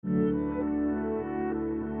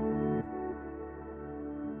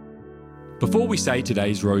Before we say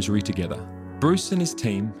today's rosary together, Bruce and his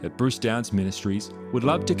team at Bruce Downs Ministries would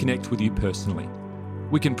love to connect with you personally.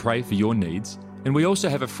 We can pray for your needs, and we also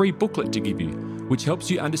have a free booklet to give you, which helps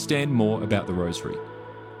you understand more about the rosary.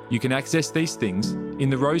 You can access these things in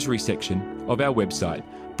the rosary section of our website,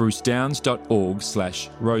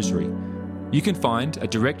 brucedowns.org/rosary. You can find a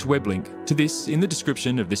direct web link to this in the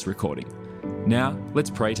description of this recording. Now, let's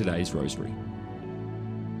pray today's rosary.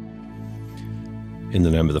 In the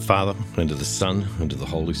name of the Father, and of the Son, and of the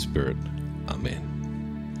Holy Spirit.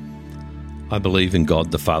 Amen. I believe in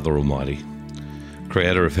God the Father Almighty,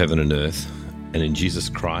 Creator of heaven and earth, and in Jesus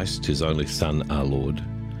Christ, His only Son, our Lord,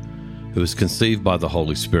 who was conceived by the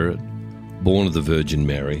Holy Spirit, born of the Virgin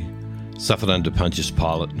Mary, suffered under Pontius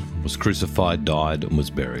Pilate, was crucified, died, and was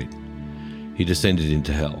buried. He descended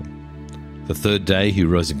into hell. The third day He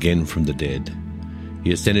rose again from the dead.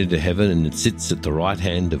 He ascended to heaven and sits at the right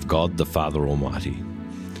hand of God the Father Almighty.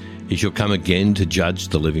 He shall come again to judge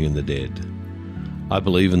the living and the dead. I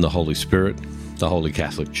believe in the Holy Spirit, the Holy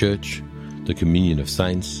Catholic Church, the communion of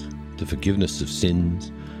saints, the forgiveness of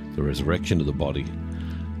sins, the resurrection of the body,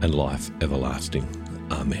 and life everlasting.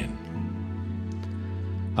 Amen.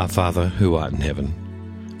 Our Father, who art in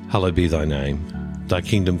heaven, hallowed be thy name. Thy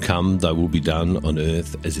kingdom come, thy will be done on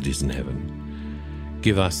earth as it is in heaven.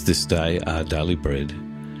 Give us this day our daily bread,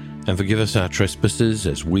 and forgive us our trespasses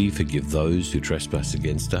as we forgive those who trespass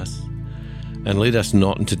against us. And lead us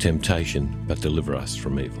not into temptation, but deliver us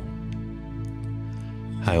from evil.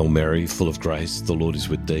 Hail Mary, full of grace, the Lord is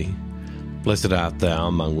with thee. Blessed art thou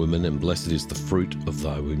among women, and blessed is the fruit of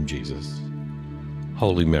thy womb, Jesus.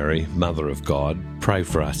 Holy Mary, Mother of God, pray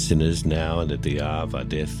for us sinners now and at the hour of our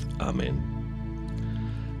death. Amen.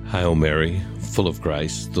 Hail Mary, full of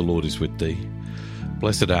grace, the Lord is with thee.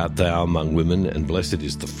 Blessed art thou among women, and blessed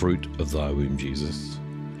is the fruit of thy womb, Jesus.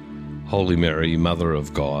 Holy Mary, Mother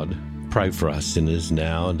of God, pray for us sinners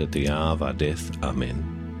now and at the hour of our death. Amen.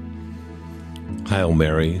 Hail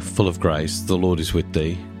Mary, full of grace, the Lord is with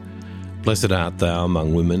thee. Blessed art thou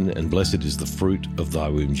among women, and blessed is the fruit of thy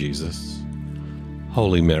womb, Jesus.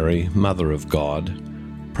 Holy Mary, Mother of God,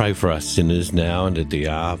 pray for us sinners now and at the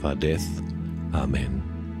hour of our death. Amen.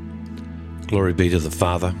 Glory be to the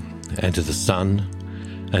Father, and to the Son,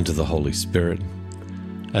 and to the Holy Spirit,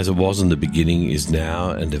 as it was in the beginning, is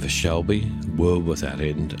now, and ever shall be, world without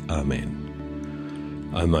end. Amen.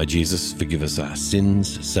 O my Jesus, forgive us our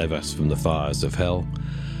sins, save us from the fires of hell,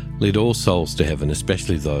 lead all souls to heaven,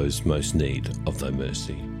 especially those most need of thy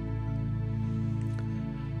mercy.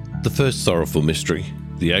 The first sorrowful mystery,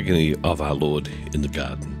 the agony of our Lord in the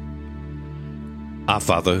garden. Our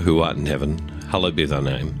Father, who art in heaven, hallowed be thy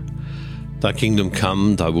name. Thy kingdom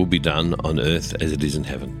come, thy will be done on earth as it is in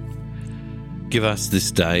heaven. Give us this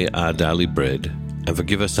day our daily bread, and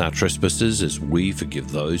forgive us our trespasses as we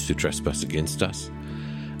forgive those who trespass against us.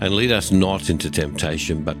 And lead us not into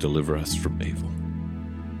temptation, but deliver us from evil.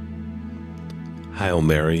 Hail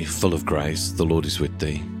Mary, full of grace, the Lord is with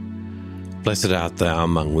thee. Blessed art thou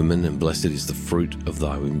among women, and blessed is the fruit of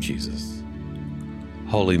thy womb, Jesus.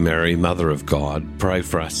 Holy Mary, Mother of God, pray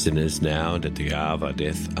for us sinners now and at the hour of our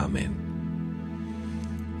death. Amen.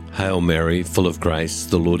 Hail Mary, full of grace,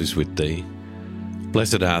 the Lord is with thee.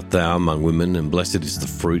 Blessed art thou among women, and blessed is the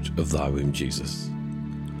fruit of thy womb, Jesus.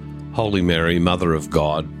 Holy Mary, Mother of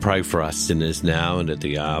God, pray for us sinners now and at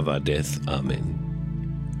the hour of our death. Amen.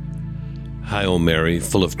 Hail Mary,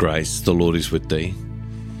 full of grace, the Lord is with thee.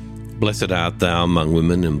 Blessed art thou among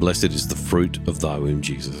women, and blessed is the fruit of thy womb,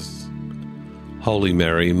 Jesus. Holy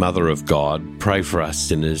Mary, Mother of God, pray for us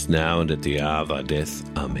sinners now and at the hour of our death.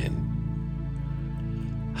 Amen.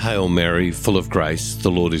 Hail Mary, full of grace, the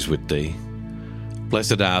Lord is with thee.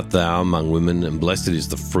 Blessed art thou among women, and blessed is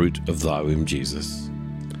the fruit of thy womb, Jesus.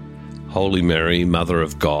 Holy Mary, Mother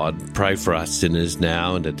of God, pray for us sinners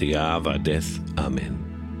now and at the hour of our death. Amen.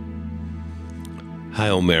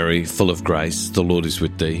 Hail Mary, full of grace, the Lord is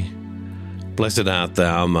with thee. Blessed art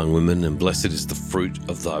thou among women, and blessed is the fruit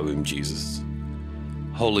of thy womb, Jesus.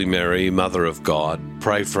 Holy Mary, Mother of God,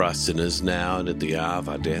 pray for us sinners now and at the hour of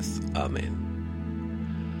our death. Amen.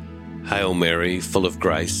 Hail Mary, full of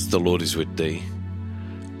grace, the Lord is with thee.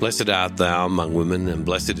 Blessed art thou among women, and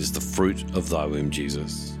blessed is the fruit of thy womb,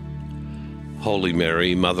 Jesus. Holy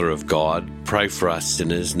Mary, Mother of God, pray for us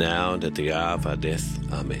sinners now and at the hour of our death.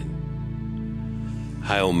 Amen.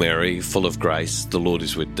 Hail Mary, full of grace, the Lord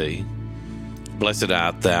is with thee. Blessed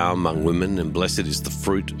art thou among women, and blessed is the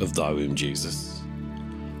fruit of thy womb, Jesus.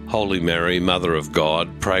 Holy Mary, Mother of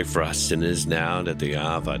God, pray for us sinners now and at the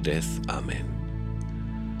hour of our death. Amen.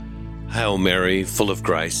 Hail Mary, full of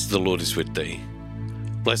grace, the Lord is with thee.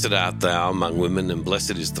 Blessed art thou among women, and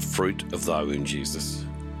blessed is the fruit of thy womb, Jesus.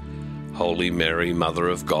 Holy Mary, Mother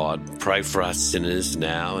of God, pray for us sinners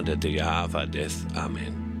now and at the hour of our death.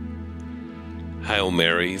 Amen. Hail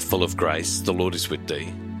Mary, full of grace, the Lord is with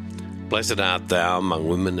thee. Blessed art thou among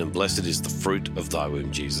women, and blessed is the fruit of thy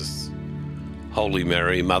womb, Jesus. Holy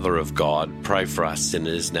Mary, Mother of God, pray for us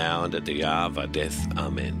sinners now and at the hour of our death.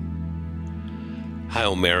 Amen.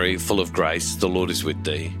 Hail Mary, full of grace, the Lord is with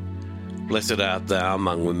thee. Blessed art thou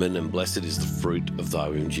among women, and blessed is the fruit of thy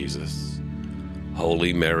womb, Jesus.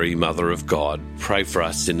 Holy Mary, Mother of God, pray for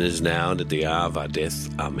us sinners now and at the hour of our death.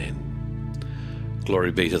 Amen.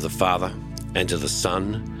 Glory be to the Father, and to the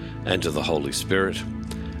Son, and to the Holy Spirit,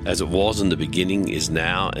 as it was in the beginning, is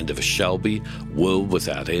now, and ever shall be, world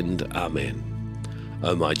without end. Amen.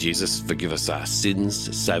 O my Jesus, forgive us our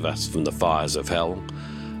sins, save us from the fires of hell,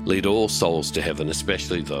 lead all souls to heaven,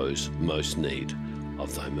 especially those most need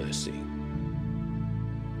of thy mercy.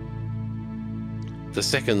 The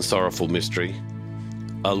second sorrowful mystery,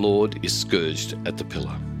 our Lord is scourged at the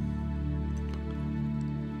pillar.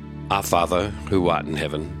 Our Father, who art in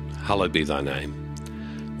heaven, hallowed be thy name.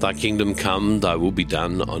 Thy kingdom come, thy will be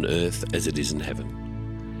done on earth as it is in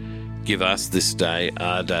heaven. Give us this day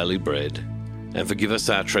our daily bread, and forgive us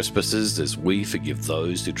our trespasses as we forgive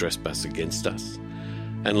those who trespass against us.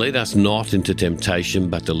 And lead us not into temptation,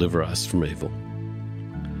 but deliver us from evil.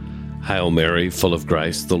 Hail Mary, full of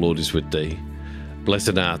grace, the Lord is with thee.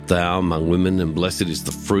 Blessed art thou among women, and blessed is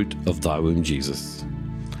the fruit of thy womb, Jesus.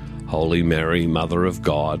 Holy Mary, Mother of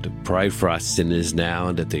God, pray for us sinners now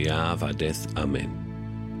and at the hour of our death. Amen.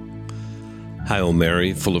 Hail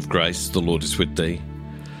Mary, full of grace, the Lord is with thee.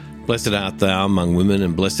 Blessed art thou among women,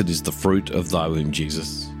 and blessed is the fruit of thy womb,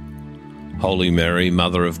 Jesus. Holy Mary,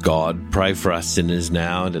 Mother of God, pray for us sinners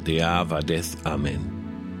now and at the hour of our death.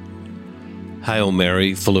 Amen. Hail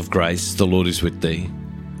Mary, full of grace, the Lord is with thee.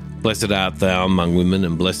 Blessed art thou among women,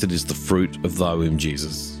 and blessed is the fruit of thy womb,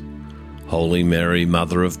 Jesus. Holy Mary,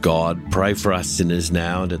 Mother of God, pray for us sinners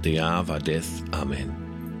now and at the hour of our death. Amen.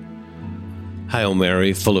 Hail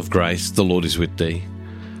Mary, full of grace, the Lord is with thee.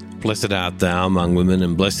 Blessed art thou among women,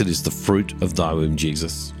 and blessed is the fruit of thy womb,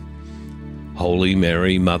 Jesus. Holy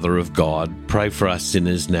Mary, Mother of God, pray for us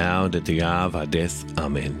sinners now and at the hour of our death.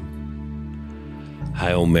 Amen.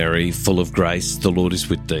 Hail Mary, full of grace, the Lord is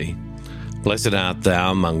with thee. Blessed art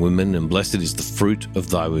thou among women, and blessed is the fruit of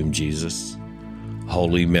thy womb, Jesus.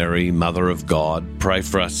 Holy Mary, Mother of God, pray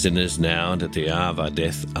for us sinners now and at the hour of our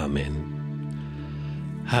death. Amen.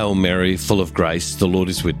 Hail Mary, full of grace, the Lord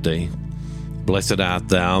is with thee. Blessed art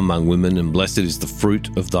thou among women, and blessed is the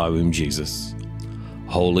fruit of thy womb, Jesus.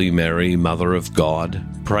 Holy Mary, Mother of God,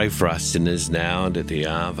 pray for us sinners now and at the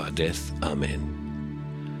hour of our death.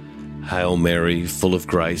 Amen. Hail Mary, full of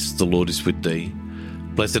grace, the Lord is with thee.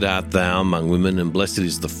 Blessed art thou among women, and blessed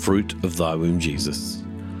is the fruit of thy womb, Jesus.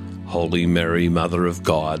 Holy Mary, Mother of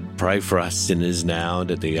God, pray for us sinners now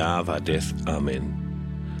and at the hour of our death. Amen.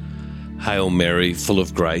 Hail Mary, full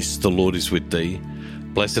of grace, the Lord is with thee.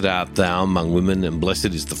 Blessed art thou among women, and blessed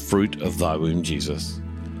is the fruit of thy womb, Jesus.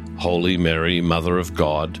 Holy Mary, Mother of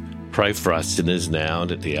God, pray for us sinners now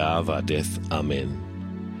and at the hour of our death. Amen.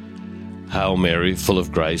 Hail Mary, full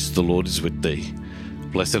of grace, the Lord is with thee.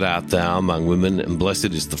 Blessed art thou among women, and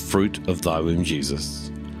blessed is the fruit of thy womb,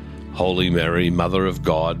 Jesus. Holy Mary, Mother of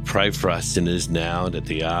God, pray for us sinners now and at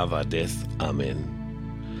the hour of our death. Amen.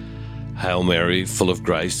 Hail Mary, full of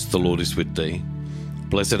grace, the Lord is with thee.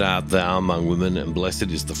 Blessed art thou among women, and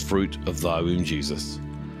blessed is the fruit of thy womb, Jesus.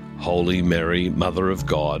 Holy Mary, Mother of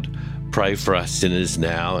God, pray for us sinners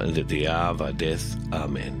now and at the hour of our death.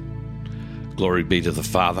 Amen. Glory be to the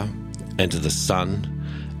Father, and to the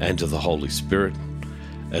Son, and to the Holy Spirit,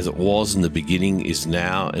 as it was in the beginning, is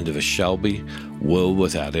now, and ever shall be, world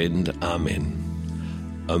without end.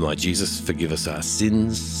 Amen. O my Jesus, forgive us our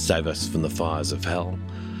sins, save us from the fires of hell,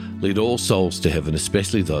 lead all souls to heaven,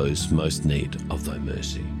 especially those most need of thy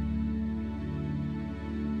mercy.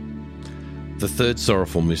 The third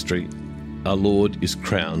sorrowful mystery, our Lord is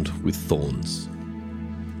crowned with thorns.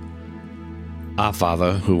 Our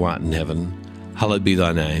Father, who art in heaven, hallowed be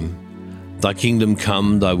thy name. Thy kingdom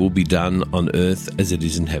come, thy will be done on earth as it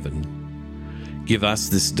is in heaven. Give us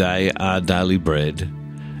this day our daily bread,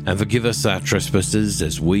 and forgive us our trespasses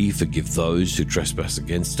as we forgive those who trespass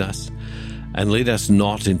against us. And lead us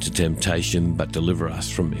not into temptation, but deliver us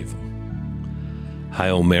from evil.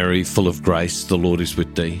 Hail Mary, full of grace, the Lord is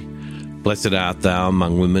with thee. Blessed art thou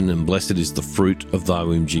among women, and blessed is the fruit of thy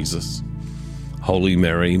womb, Jesus. Holy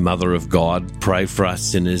Mary, Mother of God, pray for us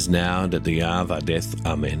sinners now and at the hour of our death.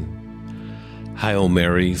 Amen. Hail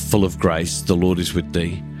Mary, full of grace, the Lord is with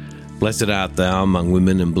thee. Blessed art thou among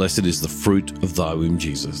women, and blessed is the fruit of thy womb,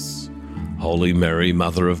 Jesus. Holy Mary,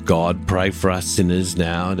 Mother of God, pray for us sinners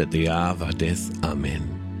now and at the hour of our death.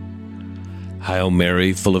 Amen. Hail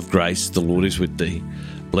Mary, full of grace, the Lord is with thee.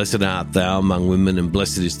 Blessed art thou among women, and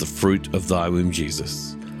blessed is the fruit of thy womb,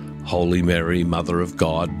 Jesus. Holy Mary, Mother of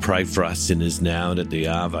God, pray for us sinners now and at the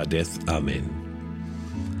hour of our death.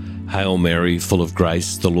 Amen. Hail Mary, full of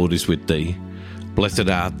grace, the Lord is with thee. Blessed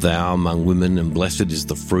art thou among women, and blessed is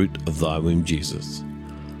the fruit of thy womb, Jesus.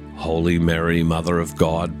 Holy Mary, Mother of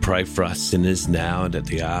God, pray for us sinners now and at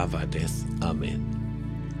the hour of our death. Amen.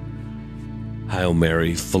 Hail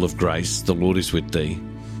Mary, full of grace, the Lord is with thee.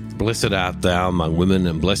 Blessed art thou among women,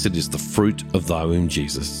 and blessed is the fruit of thy womb,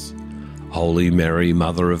 Jesus. Holy Mary,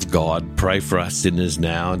 Mother of God, pray for us sinners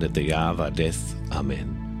now and at the hour of our death.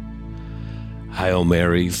 Amen. Hail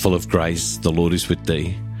Mary, full of grace, the Lord is with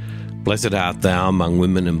thee. Blessed art thou among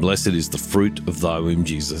women, and blessed is the fruit of thy womb,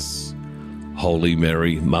 Jesus. Holy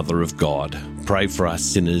Mary, Mother of God, pray for us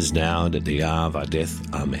sinners now and at the hour of our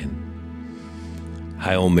death. Amen.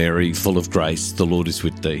 Hail Mary, full of grace, the Lord is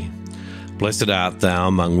with thee. Blessed art thou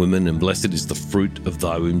among women, and blessed is the fruit of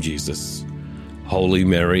thy womb, Jesus. Holy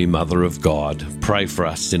Mary, Mother of God, pray for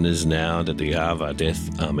us sinners now and at the hour of our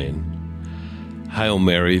death. Amen. Hail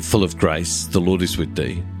Mary, full of grace, the Lord is with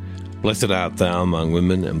thee. Blessed art thou among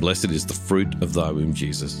women, and blessed is the fruit of thy womb,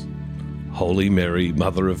 Jesus. Holy Mary,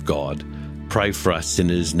 Mother of God, pray for us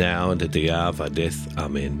sinners now and at the hour of our death.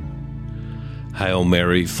 Amen. Hail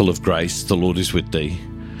Mary, full of grace, the Lord is with thee.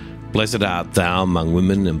 Blessed art thou among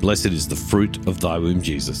women, and blessed is the fruit of thy womb,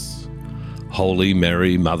 Jesus. Holy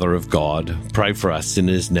Mary, Mother of God, pray for us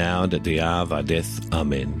sinners now and at the hour of our death.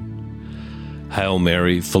 Amen. Hail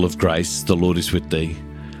Mary, full of grace, the Lord is with thee.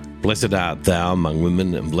 Blessed art thou among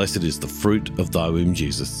women, and blessed is the fruit of thy womb,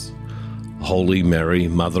 Jesus. Holy Mary,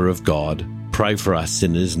 Mother of God, pray for us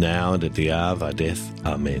sinners now and at the hour of our death.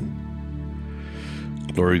 Amen.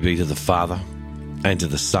 Glory be to the Father, and to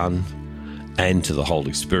the Son, and to the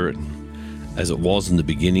Holy Spirit, as it was in the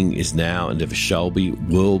beginning, is now, and ever shall be,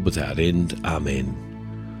 world without end. Amen.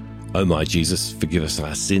 O my Jesus, forgive us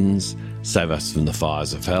our sins, save us from the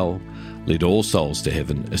fires of hell, lead all souls to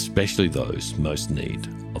heaven, especially those most in need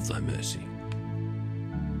of thy mercy.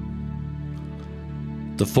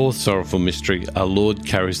 The fourth sorrowful mystery, our Lord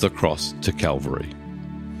carries the cross to Calvary.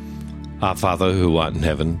 Our Father, who art in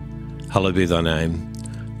heaven, hallowed be thy name.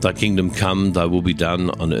 Thy kingdom come, thy will be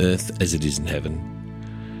done on earth as it is in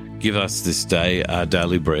heaven. Give us this day our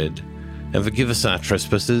daily bread, and forgive us our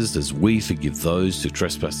trespasses as we forgive those who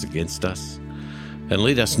trespass against us. And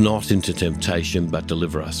lead us not into temptation, but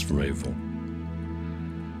deliver us from evil.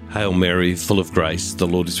 Hail Mary, full of grace, the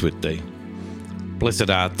Lord is with thee. Blessed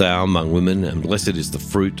art thou among women, and blessed is the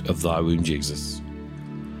fruit of thy womb, Jesus.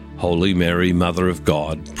 Holy Mary, Mother of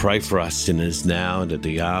God, pray for us sinners now and at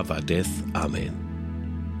the hour of our death. Amen.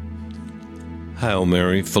 Hail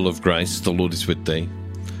Mary, full of grace, the Lord is with thee.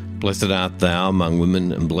 Blessed art thou among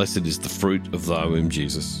women, and blessed is the fruit of thy womb,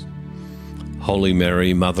 Jesus. Holy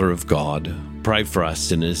Mary, Mother of God, pray for us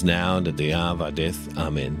sinners now and at the hour of our death.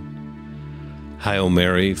 Amen. Hail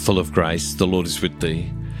Mary, full of grace, the Lord is with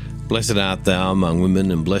thee. Blessed art thou among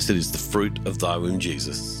women, and blessed is the fruit of thy womb,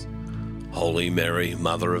 Jesus. Holy Mary,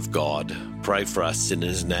 Mother of God, pray for us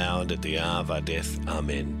sinners now and at the hour of our death.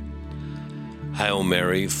 Amen. Hail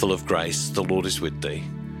Mary, full of grace, the Lord is with thee.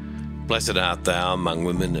 Blessed art thou among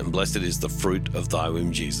women, and blessed is the fruit of thy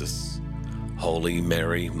womb, Jesus. Holy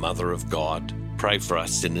Mary, Mother of God, pray for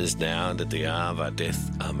us sinners now and at the hour of our death.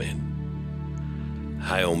 Amen.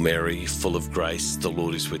 Hail Mary, full of grace, the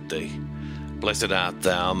Lord is with thee. Blessed art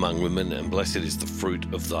thou among women, and blessed is the fruit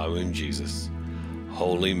of thy womb, Jesus.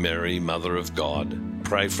 Holy Mary, Mother of God,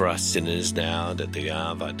 pray for us sinners now and at the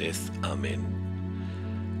hour of our death. Amen.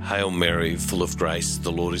 Hail Mary, full of grace,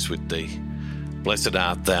 the Lord is with thee. Blessed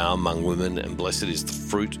art thou among women, and blessed is the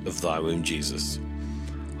fruit of thy womb, Jesus.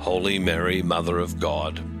 Holy Mary, Mother of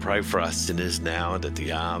God, pray for us sinners now and at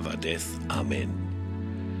the hour of our death. Amen.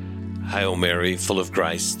 Hail Mary, full of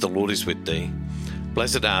grace, the Lord is with thee.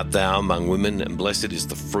 Blessed art thou among women, and blessed is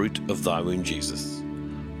the fruit of thy womb, Jesus.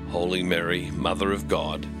 Holy Mary, Mother of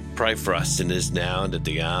God, pray for us sinners now and at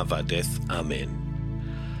the hour of our death. Amen.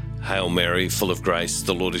 Hail Mary, full of grace,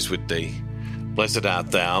 the Lord is with thee. Blessed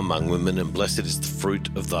art thou among women, and blessed is the fruit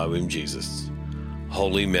of thy womb, Jesus.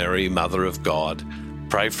 Holy Mary, Mother of God,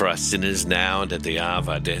 pray for us sinners now and at the hour of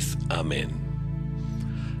our death. Amen.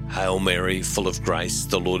 Hail Mary, full of grace,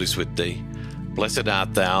 the Lord is with thee. Blessed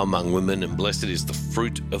art thou among women, and blessed is the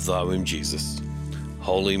fruit of thy womb, Jesus.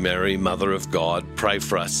 Holy Mary, Mother of God, pray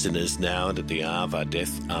for us sinners now and at the hour of our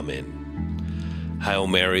death. Amen. Hail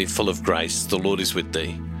Mary, full of grace, the Lord is with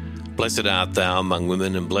thee. Blessed art thou among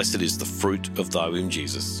women, and blessed is the fruit of thy womb,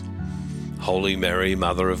 Jesus. Holy Mary,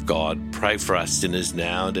 Mother of God, pray for us sinners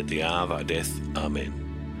now and at the hour of our death.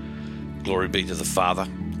 Amen. Glory be to the Father,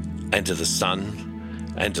 and to the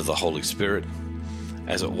Son, and to the Holy Spirit,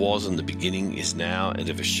 as it was in the beginning, is now, and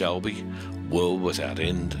ever shall be, world without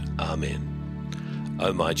end. Amen.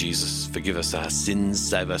 O my Jesus, forgive us our sins,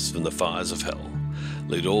 save us from the fires of hell.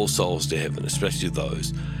 Lead all souls to heaven, especially those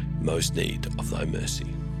in most need of thy mercy.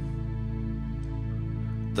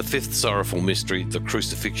 The fifth sorrowful mystery, the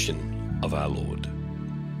crucifixion of our Lord.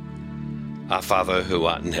 Our Father, who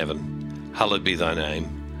art in heaven, hallowed be thy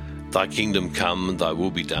name. Thy kingdom come, and thy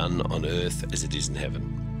will be done on earth as it is in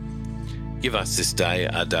heaven. Give us this day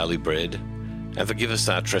our daily bread, and forgive us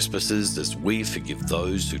our trespasses as we forgive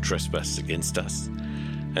those who trespass against us.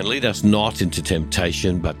 And lead us not into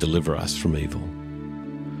temptation, but deliver us from evil.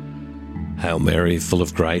 Hail Mary, full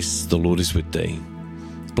of grace, the Lord is with thee.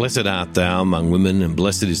 Blessed art thou among women, and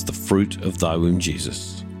blessed is the fruit of thy womb,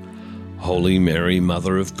 Jesus. Holy Mary,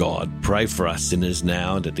 Mother of God, pray for us sinners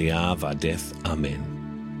now and at the hour of our death.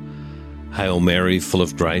 Amen. Hail Mary, full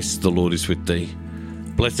of grace, the Lord is with thee.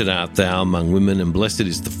 Blessed art thou among women, and blessed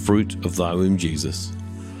is the fruit of thy womb, Jesus.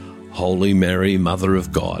 Holy Mary, Mother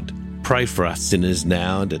of God, pray for us sinners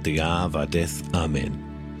now and at the hour of our death.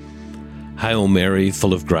 Amen. Hail Mary,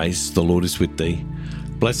 full of grace, the Lord is with thee.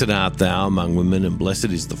 Blessed art thou among women, and blessed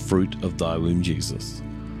is the fruit of thy womb, Jesus.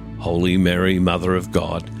 Holy Mary, Mother of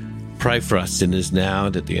God, pray for us sinners now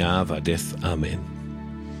and at the hour of our death. Amen.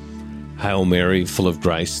 Hail Mary, full of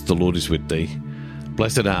grace, the Lord is with thee.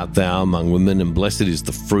 Blessed art thou among women, and blessed is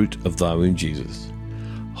the fruit of thy womb, Jesus.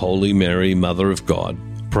 Holy Mary, Mother of God,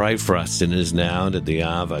 pray for us sinners now and at the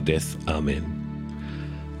hour of our death.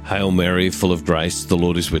 Amen. Hail Mary, full of grace, the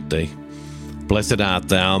Lord is with thee. Blessed art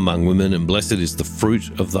thou among women, and blessed is the fruit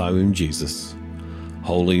of thy womb, Jesus.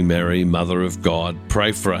 Holy Mary, Mother of God,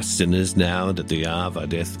 pray for us sinners now and at the hour of our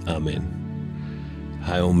death. Amen.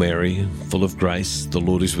 Hail Mary, full of grace, the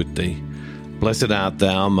Lord is with thee. Blessed art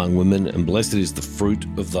thou among women, and blessed is the fruit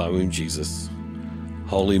of thy womb, Jesus.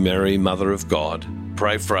 Holy Mary, Mother of God,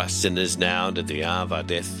 pray for us sinners now and at the hour of our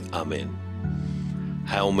death. Amen.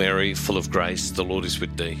 Hail Mary, full of grace, the Lord is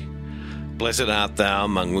with thee. Blessed art thou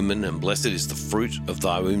among women, and blessed is the fruit of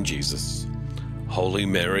thy womb, Jesus. Holy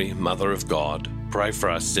Mary, Mother of God, pray for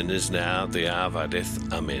us sinners now at the hour of our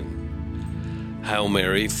death. Amen. Hail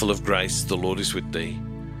Mary, full of grace, the Lord is with thee.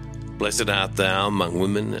 Blessed art thou among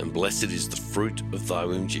women, and blessed is the fruit of thy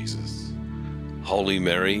womb, Jesus. Holy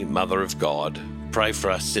Mary, Mother of God, pray for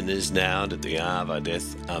us sinners now and at the hour of our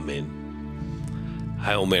death. Amen.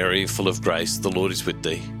 Hail Mary, full of grace, the Lord is with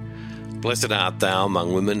thee. Blessed art thou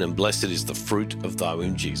among women, and blessed is the fruit of thy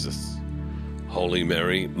womb, Jesus. Holy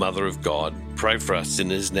Mary, Mother of God, pray for us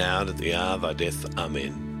sinners now and at the hour of our death.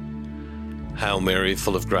 Amen. Hail Mary,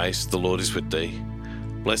 full of grace, the Lord is with thee.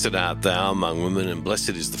 Blessed art thou among women, and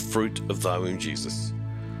blessed is the fruit of thy womb, Jesus.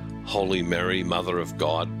 Holy Mary, Mother of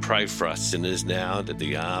God, pray for us sinners now and at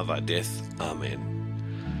the hour of our death.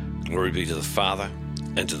 Amen. Glory be to the Father,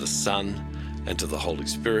 and to the Son, and to the Holy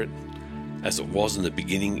Spirit, as it was in the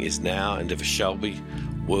beginning, is now, and ever shall be,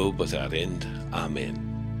 world without end. Amen.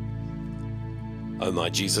 O my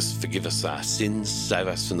Jesus, forgive us our sins, save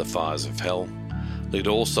us from the fires of hell. Lead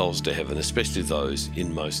all souls to heaven, especially those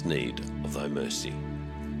in most need of thy mercy.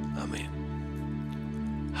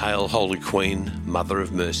 Amen. Hail, Holy Queen, Mother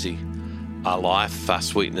of Mercy, our life, our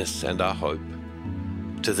sweetness, and our hope.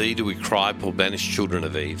 To thee do we cry, poor banished children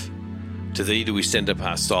of Eve. To thee do we send up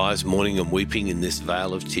our sighs, mourning and weeping in this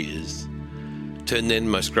vale of tears. Turn then,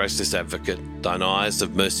 most gracious Advocate, thine eyes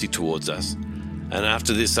of mercy towards us, and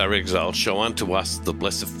after this our exile, show unto us the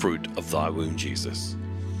blessed fruit of thy womb, Jesus.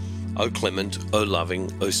 O clement, O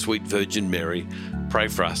loving, O sweet Virgin Mary, pray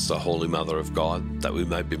for us, O Holy Mother of God, that we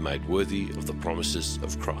may be made worthy of the promises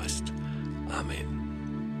of Christ.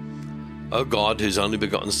 Amen. O God, whose only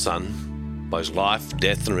begotten Son, by his life,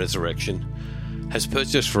 death, and resurrection, has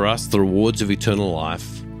purchased for us the rewards of eternal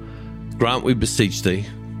life, grant, we beseech thee,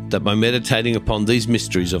 that by meditating upon these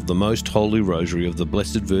mysteries of the most holy rosary of the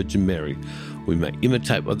Blessed Virgin Mary, we may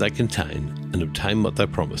imitate what they contain and obtain what they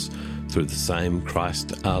promise, through the same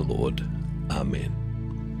Christ our Lord. Amen.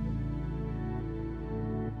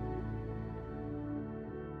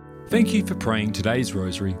 Thank you for praying today's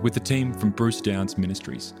rosary with the team from Bruce Downs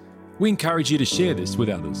Ministries. We encourage you to share this with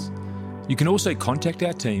others. You can also contact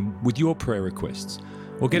our team with your prayer requests,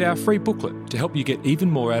 or get our free booklet to help you get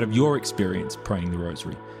even more out of your experience praying the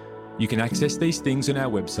rosary. You can access these things on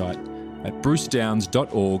our website at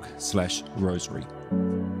brucedowns.org/rosary.